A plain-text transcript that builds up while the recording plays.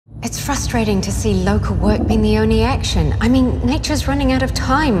It's frustrating to see local work being the only action. I mean, nature's running out of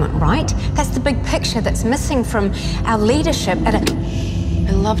time, right? That's the big picture that's missing from our leadership at a...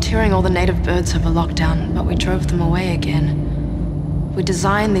 I loved hearing all the native birds over lockdown, but we drove them away again. We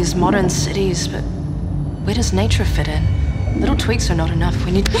designed these modern cities, but where does nature fit in? Little tweaks are not enough.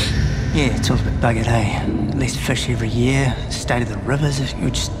 We need... Yeah, it's all a bit buggered, eh? Less fish every year, state of the rivers, you're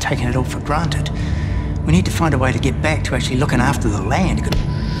just taking it all for granted. We need to find a way to get back to actually looking after the land.